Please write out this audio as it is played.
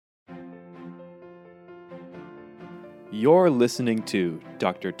You're listening to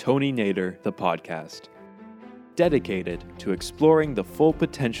Dr. Tony Nader, the podcast, dedicated to exploring the full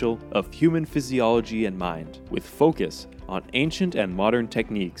potential of human physiology and mind, with focus on ancient and modern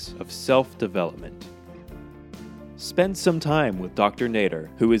techniques of self-development. Spend some time with Dr. Nader,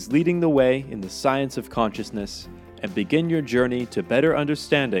 who is leading the way in the science of consciousness, and begin your journey to better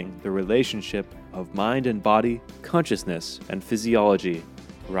understanding the relationship of mind and body, consciousness, and physiology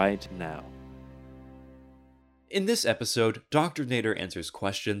right now. In this episode, Dr. Nader answers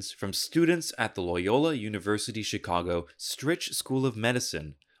questions from students at the Loyola University Chicago Stritch School of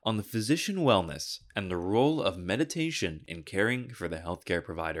Medicine on the physician wellness and the role of meditation in caring for the healthcare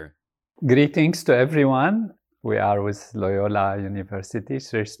provider. Greetings to everyone. We are with Loyola University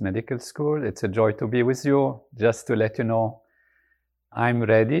Stritch Medical School. It's a joy to be with you. Just to let you know, I'm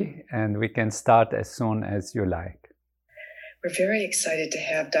ready and we can start as soon as you like. We're very excited to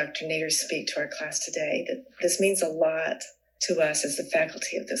have Dr. Nader speak to our class today. This means a lot to us as the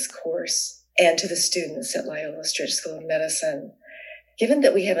faculty of this course and to the students at Loyola Stritch School of Medicine. Given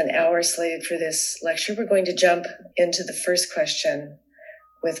that we have an hour slated for this lecture, we're going to jump into the first question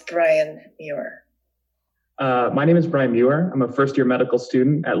with Brian Muir. My name is Brian Muir. I'm a first-year medical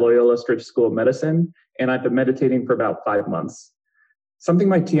student at Loyola Stritch School of Medicine, and I've been meditating for about 5 months. Something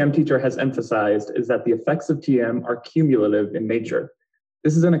my TM teacher has emphasized is that the effects of TM are cumulative in nature.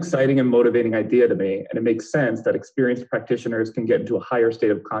 This is an exciting and motivating idea to me, and it makes sense that experienced practitioners can get into a higher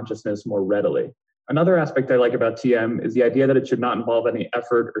state of consciousness more readily. Another aspect I like about TM is the idea that it should not involve any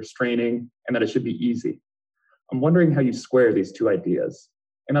effort or straining, and that it should be easy. I'm wondering how you square these two ideas.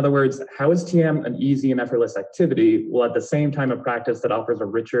 In other words, how is TM an easy and effortless activity, while at the same time a practice that offers a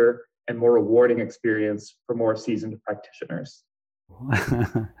richer and more rewarding experience for more seasoned practitioners?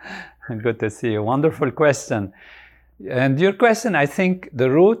 Good to see you. Wonderful question. And your question, I think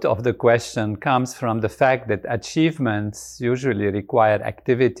the root of the question comes from the fact that achievements usually require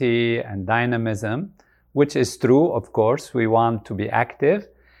activity and dynamism, which is true, of course. We want to be active.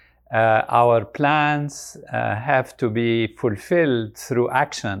 Our plans have to be fulfilled through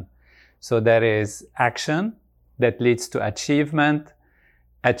action. So there is action that leads to achievement,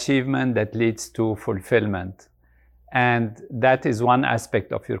 achievement that leads to fulfillment. And that is one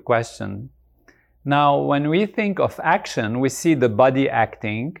aspect of your question. Now, when we think of action, we see the body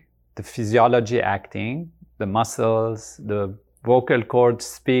acting, the physiology acting, the muscles, the vocal cords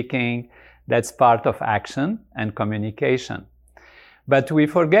speaking. That's part of action and communication. But we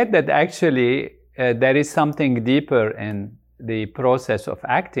forget that actually there is something deeper in the process of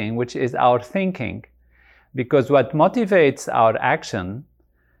acting, which is our thinking. Because what motivates our action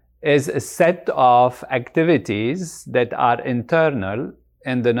is a set of activities that are internal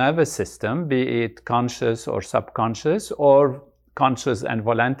in the nervous system, be it conscious or subconscious, or conscious and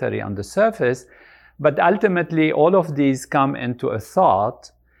voluntary on the surface. But ultimately, all of these come into a thought,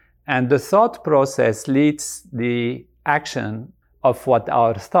 and the thought process leads the action of what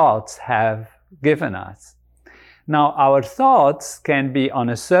our thoughts have given us. Now, our thoughts can be on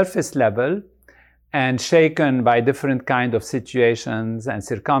a surface level and shaken by different kinds of situations and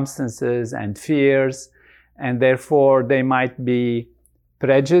circumstances and fears, and therefore they might be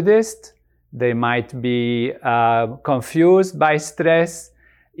prejudiced, they might be confused by stress,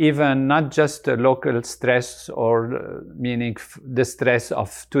 even not just a local stress or meaning the stress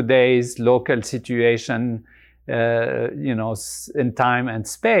of today's local situation, in time and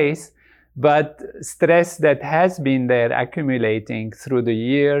space, but stress that has been there accumulating through the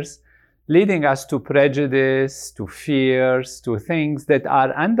years, leading us to prejudice, to fears, to things that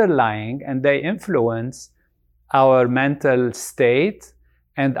are underlying, and they influence our mental state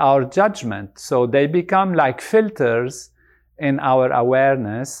and our judgment. So they become like filters in our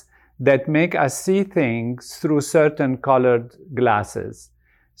awareness that make us see things through certain colored glasses.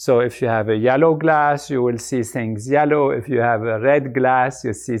 So if you have a yellow glass, you will see things yellow. If you have a red glass,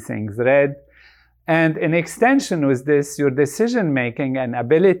 you see things red. And in extension with this, your decision-making and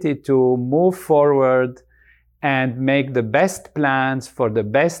ability to move forward and make the best plans for the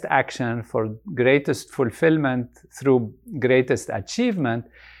best action, for greatest fulfillment through greatest achievement,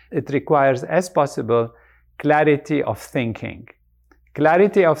 it requires, as possible, clarity of thinking.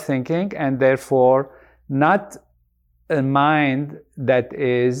 Clarity of thinking, and therefore not a mind that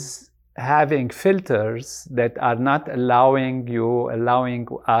is having filters that are not allowing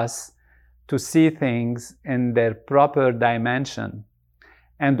us to see things in their proper dimension.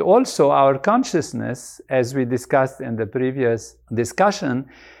 And also our consciousness, as we discussed in the previous discussion,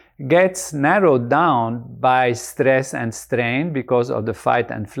 gets narrowed down by stress and strain because of the fight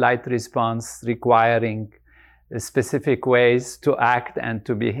and flight response requiring specific ways to act and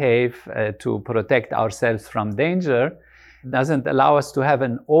to behave to protect ourselves from danger, doesn't allow us to have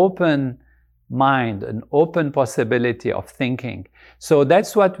an open mind, an open possibility of thinking. So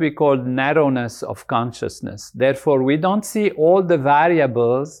that's what we call narrowness of consciousness. Therefore, we don't see all the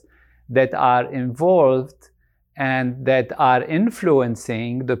variables that are involved and that are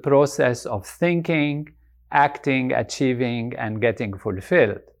influencing the process of thinking, acting, achieving, and getting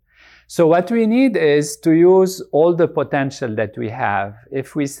fulfilled. So what we need is to use all the potential that we have.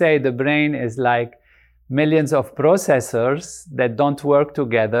 If we say the brain is like millions of processors that don't work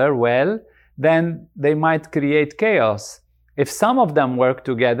together well, then they might create chaos. If some of them work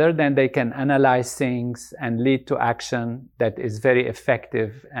together, then they can analyze things and lead to action that is very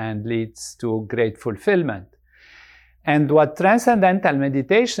effective and leads to great fulfillment. And what transcendental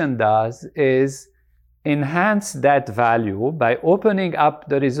meditation does is enhance that value by opening up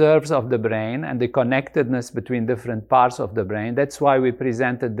the reserves of the brain and the connectedness between different parts of the brain. That's why we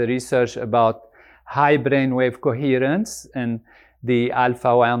presented the research about high brainwave coherence and the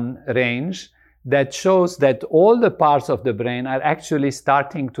alpha-1 range that shows that all the parts of the brain are actually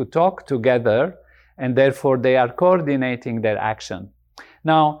starting to talk together, and therefore they are coordinating their action.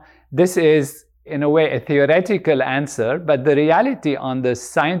 Now, this is in a way a theoretical answer, but the reality on the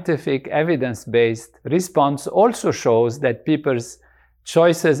scientific evidence-based response also shows that people's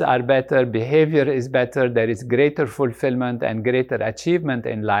choices are better, behavior is better, there is greater fulfillment and greater achievement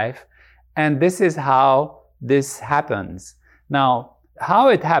in life. And this is how this happens. Now, how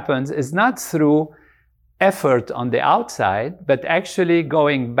it happens is not through effort on the outside, but actually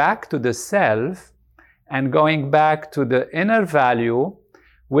going back to the self and going back to the inner value,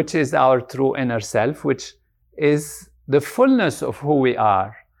 which is our true inner self, which is the fullness of who we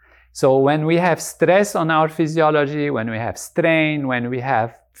are. So when we have stress on our physiology, when we have strain, when we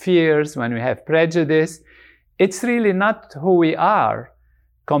have fears, when we have prejudice, it's really not who we are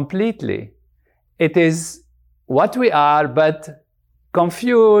completely. It is what we are, but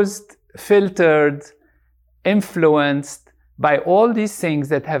confused, filtered, influenced by all these things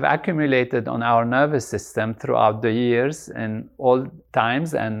that have accumulated on our nervous system throughout the years and all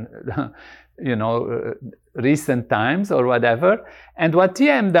times and recent times or whatever. And what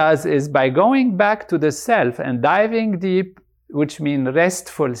TM does is by going back to the self and diving deep, which means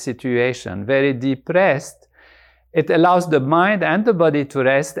restful situation, very deep rest, it allows the mind and the body to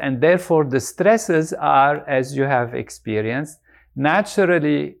rest, and therefore the stresses are, as you have experienced,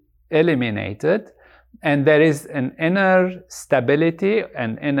 naturally eliminated. And there is an inner stability,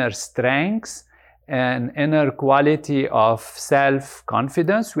 an inner strength, an inner quality of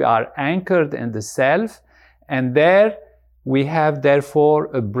self-confidence. We are anchored in the self, and there we have therefore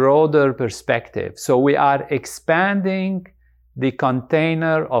a broader perspective. So we are expanding the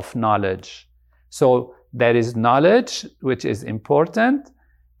container of knowledge. So there is knowledge, which is important,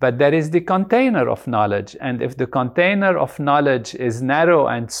 but there is the container of knowledge. And if the container of knowledge is narrow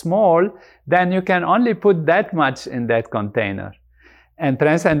and small, then you can only put that much in that container. And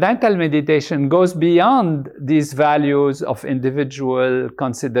transcendental meditation goes beyond these values of individual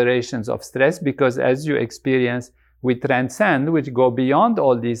considerations of stress, because as you experience, we transcend, which go beyond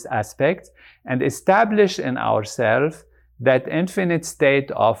all these aspects and establish in ourselves that infinite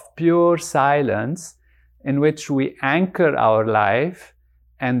state of pure silence in which we anchor our life,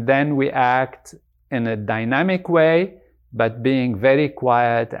 and then we act in a dynamic way, but being very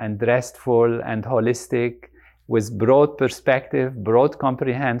quiet and restful and holistic, with broad perspective, broad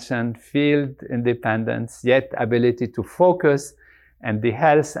comprehension, field independence, yet ability to focus, and the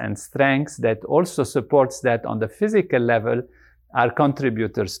health and strengths that also supports that on the physical level are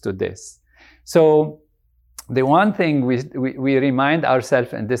contributors to this. So the one thing we remind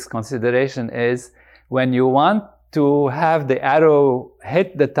ourselves in this consideration is, when you want to have the arrow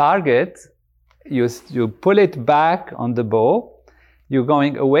hit the target, you pull it back on the bow, you're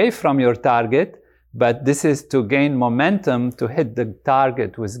going away from your target, but this is to gain momentum to hit the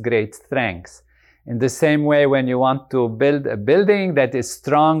target with great strength. In the same way, when you want to build a building that is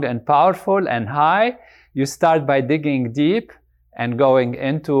strong and powerful and high, you start by digging deep and going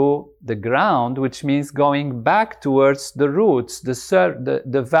into the ground, which means going back towards the roots,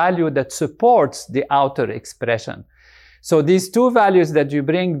 the value that supports the outer expression. So these two values that you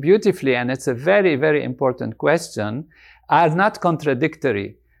bring beautifully, and it's a very, very important question, are not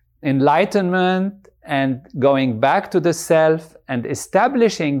contradictory. Enlightenment and going back to the self and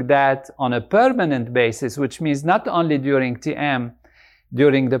establishing that on a permanent basis, which means not only during TM,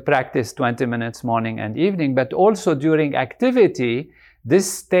 during the practice 20 minutes morning and evening, but also during activity,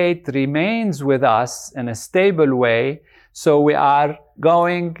 this state remains with us in a stable way So we are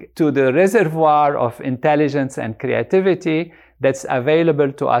going to the reservoir of intelligence and creativity that's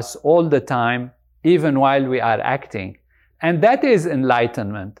available to us all the time, even while we are acting. And that is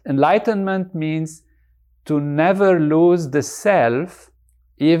enlightenment. Enlightenment means to never lose the self,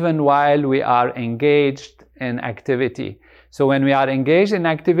 even while we are engaged in activity. So when we are engaged in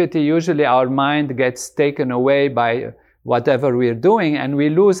activity, usually our mind gets taken away by whatever we're doing and we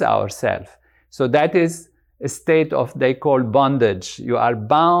lose ourselves. So that is a state of, they call bondage. You are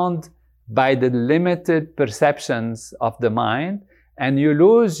bound by the limited perceptions of the mind and you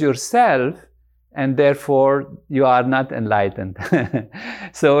lose yourself, and therefore you are not enlightened.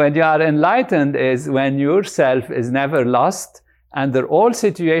 So when you are enlightened is when yourself is never lost under all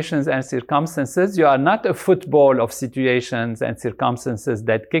situations and circumstances. You are not a football of situations and circumstances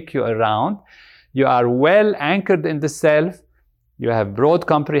that kick you around. You are well anchored in the self, you have broad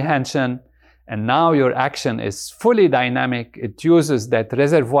comprehension, and now your action is fully dynamic. It uses that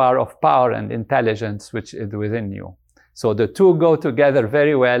reservoir of power and intelligence which is within you. So the two go together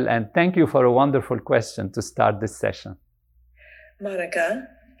very well, and thank you for a wonderful question to start this session. Monica.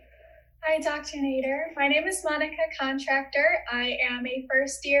 Hi, Dr. Nader. My name is Monica Contractor. I am a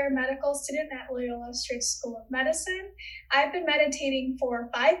first-year medical student at Loyola Stritch School of Medicine. I've been meditating for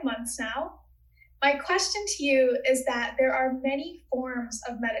 5 months now. My question to you is that there are many forms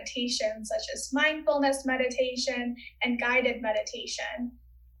of meditation, such as mindfulness meditation and guided meditation.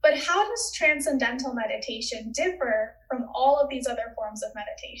 But how does transcendental meditation differ from all of these other forms of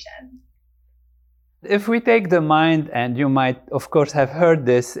meditation? If we take the mind, and you might, of course, have heard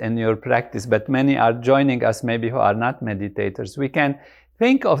this in your practice, but many are joining us maybe who are not meditators, we can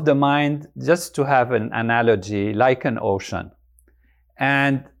think of the mind, just to have an analogy, like an ocean.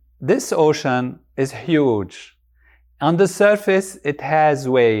 And this ocean is huge. On the surface, it has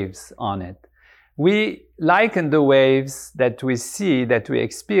waves on it. We liken the waves that we see, that we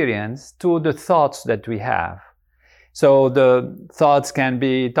experience, to the thoughts that we have. So the thoughts can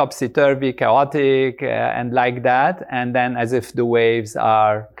be topsy-turvy, chaotic, and like that, and then as if the waves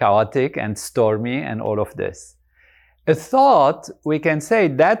are chaotic and stormy and all of this. A thought, we can say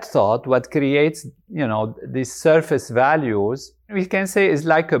that thought, what creates, these surface values, we can say is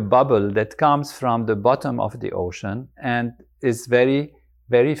like a bubble that comes from the bottom of the ocean and is very,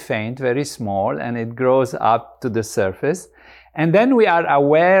 very faint, very small, and it grows up to the surface. And then we are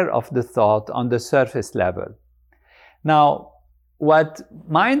aware of the thought on the surface level. Now, what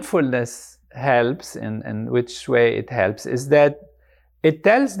mindfulness helps, in which way it helps, is that it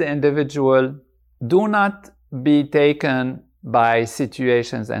tells the individual, do not be taken by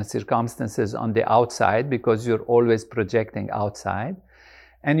situations and circumstances on the outside, because you're always projecting outside.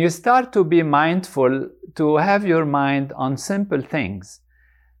 And you start to be mindful, to have your mind on simple things,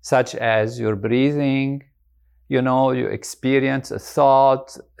 such as your breathing. You experience a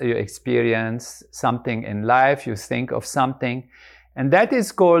thought, you experience something in life, you think of something. And that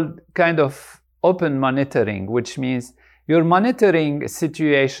is called kind of open monitoring, which means you're monitoring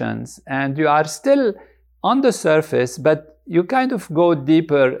situations and you are still on the surface, but you kind of go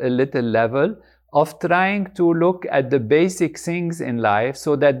deeper a little level of trying to look at the basic things in life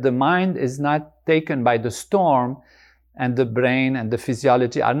so that the mind is not taken by the storm, and the brain and the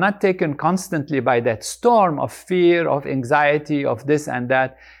physiology are not taken constantly by that storm of fear, of anxiety, of this and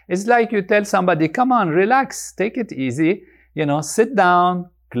that. It's like you tell somebody, come on, relax, take it easy, sit down,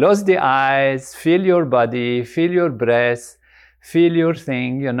 close the eyes, feel your body, feel your breath, feel your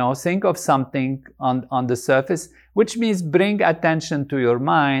thing, think of something on the surface, which means bring attention to your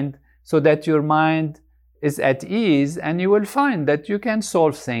mind so that your mind is at ease, and you will find that you can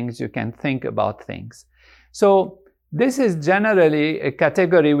solve things, you can think about things. So this is generally a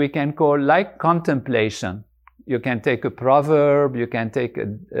category we can call like contemplation. You can take a proverb, you can take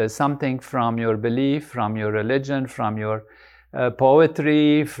something from your belief, from your religion, from your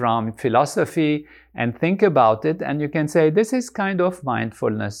poetry, from philosophy, and think about it. And you can say, this is kind of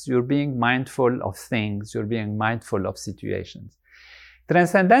mindfulness. You're being mindful of things. You're being mindful of situations.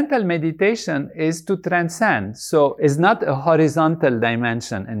 Transcendental meditation is to transcend. So it's not a horizontal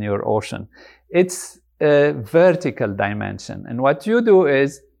dimension in your ocean. It's a vertical dimension. And what you do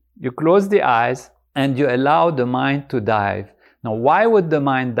is you close the eyes and you allow the mind to dive. Now, why would the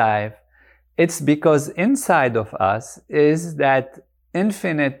mind dive? It's because inside of us is that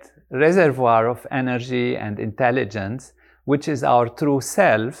infinite reservoir of energy and intelligence, which is our true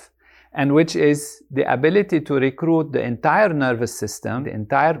self, and which is the ability to recruit the entire nervous system, the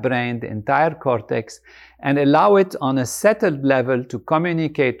entire brain, the entire cortex, and allow it on a settled level to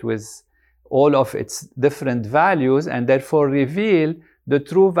communicate with all of its different values, and therefore reveal the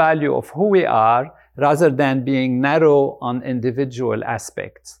true value of who we are, rather than being narrow on individual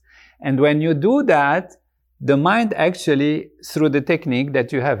aspects. And when you do that, the mind actually, through the technique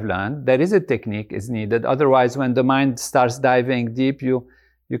that you have learned, there is a technique is needed. Otherwise, when the mind starts diving deep, you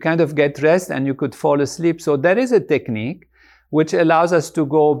kind of get rest and you could fall asleep. So there is a technique which allows us to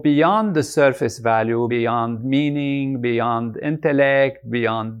go beyond the surface value, beyond meaning, beyond intellect,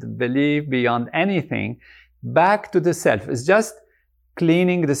 beyond belief, beyond anything, back to the self. It's just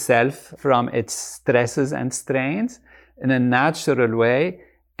cleaning the self from its stresses and strains in a natural way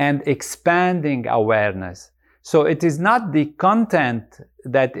and expanding awareness. So it is not the content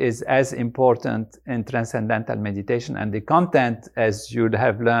that is as important in transcendental meditation, and the content, as you'd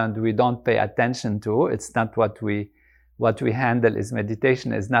have learned, we don't pay attention to. It's not what we handle is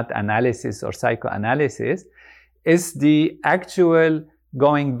meditation, is not analysis or psychoanalysis. It's the actual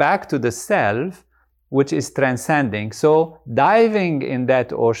going back to the self, which is transcending. So diving in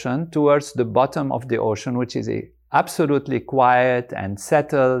that ocean towards the bottom of the ocean, which is absolutely quiet and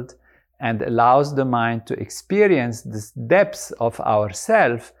settled, and allows the mind to experience the depths of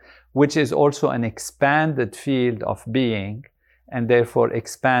ourself, which is also an expanded field of being, and therefore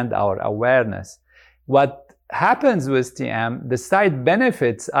expand our awareness. What happens with TM, the side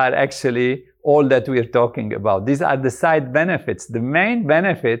benefits are actually all that we're talking about. These are the side benefits. The main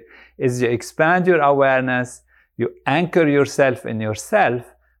benefit is you expand your awareness, you anchor yourself in yourself,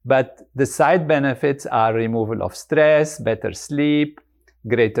 but the side benefits are removal of stress, better sleep,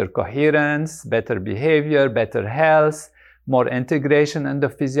 greater coherence, better behavior, better health, more integration in the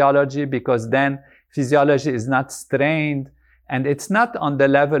physiology, because then physiology is not strained and it's not on the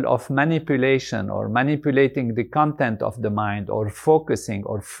level of manipulation or manipulating the content of the mind or focusing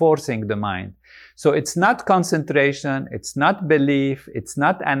or forcing the mind. So it's not concentration, it's not belief, it's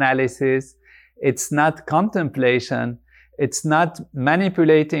not analysis, it's not contemplation, it's not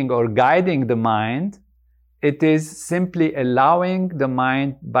manipulating or guiding the mind. It is simply allowing the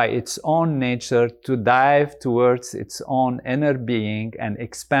mind by its own nature to dive towards its own inner being and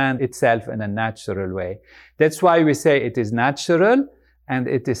expand itself in a natural way. That's why we say it is natural and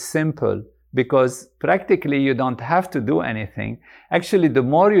it is simple, because practically you don't have to do anything. Actually, the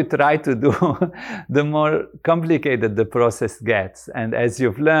more you try to do, the more complicated the process gets. And as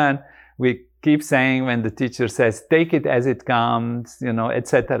you've learned, we keep saying when the teacher says, take it as it comes,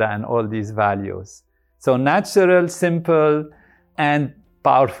 etc., and all these values. So natural, simple, and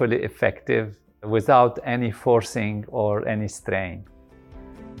powerfully effective without any forcing or any strain.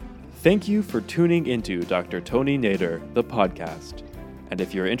 Thank you for tuning into Dr. Tony Nader, the podcast. And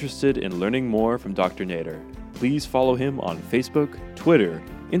if you're interested in learning more from Dr. Nader, please follow him on Facebook, Twitter,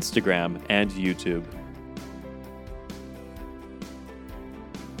 Instagram, and YouTube.